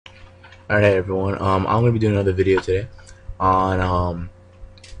Alright everyone, I'm going to be doing another video today on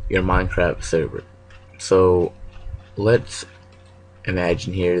your Minecraft server. So let's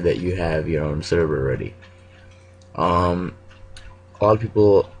imagine here that you have your own server already. A lot of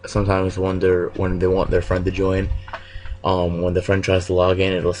people sometimes wonder when they want their friend to join. When the friend tries to log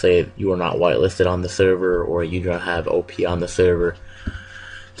in, it'll say you are not whitelisted on the server or you don't have OP on the server.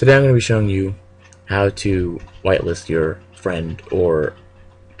 Today I'm going to be showing you how to whitelist your friend or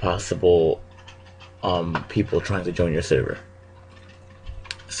possible people trying to join your server.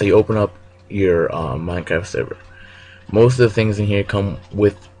 So you open up your Minecraft server. Most of the things in here come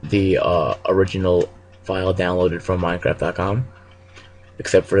with the original file downloaded from Minecraft.com,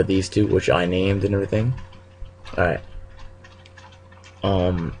 except for these two, which I named and everything. Alright.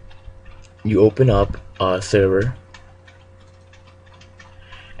 You open up a server,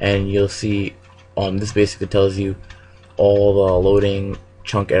 and you'll see this basically tells you all the loading,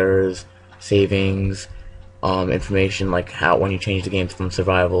 chunk errors, savings, information like when you change the game from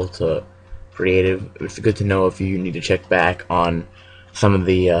survival to creative. It's good to know if you need to check back on some of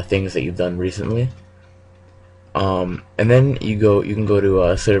the things that you've done recently. And then you can go to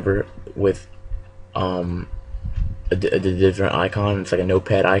a server with a different icon. It's like a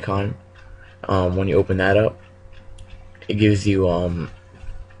notepad icon. When you open that up, it gives you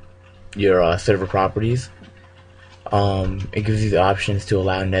your server properties. It gives you the options to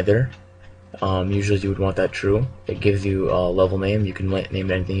allow nether. Usually you would want that true. It gives you a level name. You can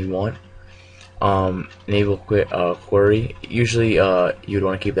name it anything you want. Enable query. Usually you would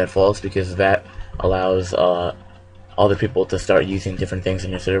want to keep that false because that allows other people to start using different things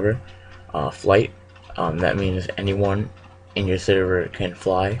in your server. Flight. That means anyone in your server can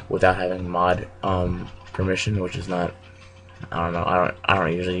fly without having mod permission, which is not. I don't know. I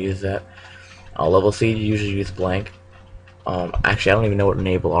don't usually use that. Level seed, you usually use blank. Actually, I don't even know what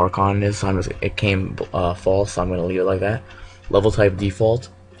enable archon is, so it came false, so I'm gonna leave it like that. Level type default,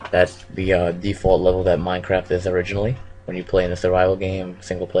 that's the default level that Minecraft is originally when you play in a survival game,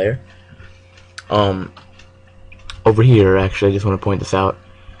 single player. Over here, actually, I just want to point this out.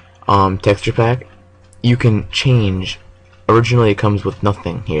 Texture pack, you can change. Originally, it comes with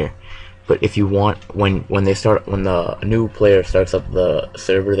nothing here, but if you want, when the new player starts up the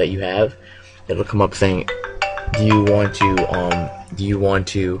server that you have, it'll come up saying, do you want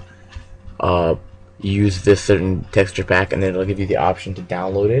to use this certain texture pack, and then it'll give you the option to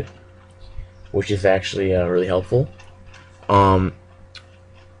download it, which is actually really helpful. The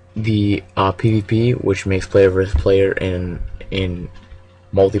PvP, which makes player versus player in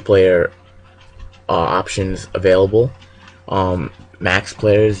multiplayer options available. Max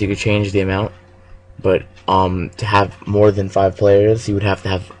players, you could change the amount, but to have more than 5 players, you would have to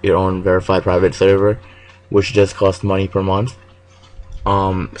have your own verified private server, which does cost money per month.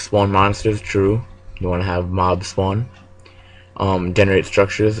 Spawn monsters, true. You want to have mob spawn. Generate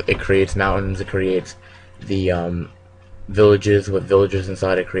structures. It creates mountains. It creates the villages with villagers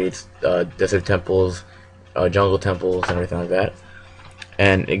inside. It creates desert temples, jungle temples, and everything like that.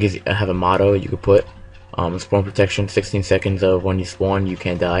 And it gives you have a motto you could put. Spawn protection. 16 seconds of when you spawn, you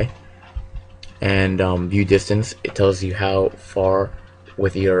can't die. And view distance. It tells you how far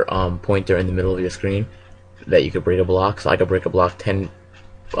with your pointer in the middle of your screen that you could break a block. So I could break a block 10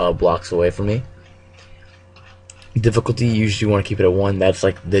 blocks away from me. Difficulty, you usually want to keep it at 1. That's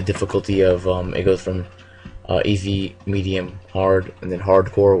like the difficulty of it goes from easy, medium, hard, and then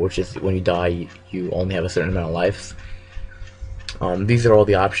hardcore, which is when you die you only have a certain amount of lives. These are all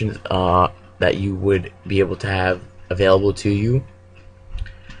the options that you would be able to have available to you.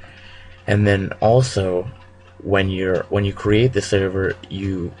 And then also when you create the server,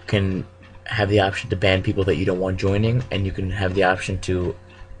 you can have the option to ban people that you don't want joining, and you can have the option to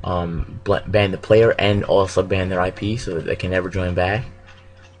ban the player and also ban their IP so that they can never join back.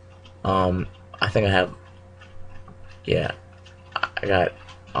 I think I have, yeah, I got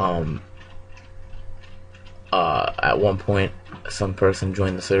at one point some person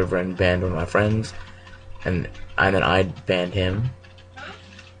joined the server and banned one of my friends, and then I banned him.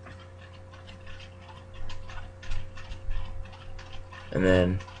 And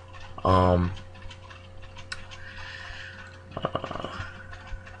then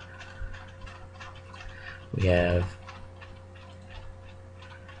we have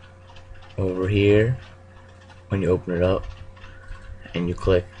over here, when you open it up and you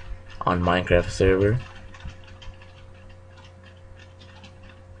click on Minecraft server,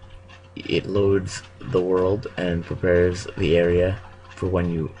 it loads the world and prepares the area for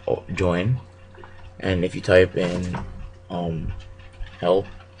when you join. And if you type in help,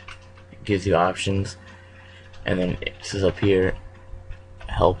 it gives you options, and then it says up here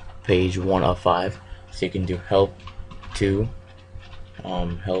help page 1 of 5. So you can do help 2,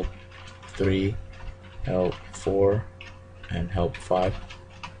 help 3, help 4, and help 5.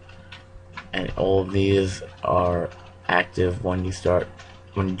 And all of these are active when you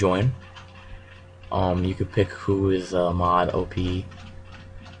join. You could pick who is mod, OP,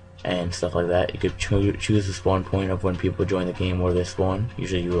 and stuff like that. You could choose the spawn point of when people join the game, where they spawn.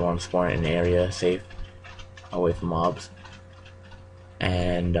 Usually you would want to spawn in an area safe, away from mobs.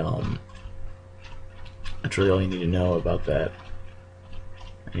 And that's really all you need to know about that.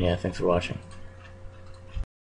 And yeah, thanks for watching.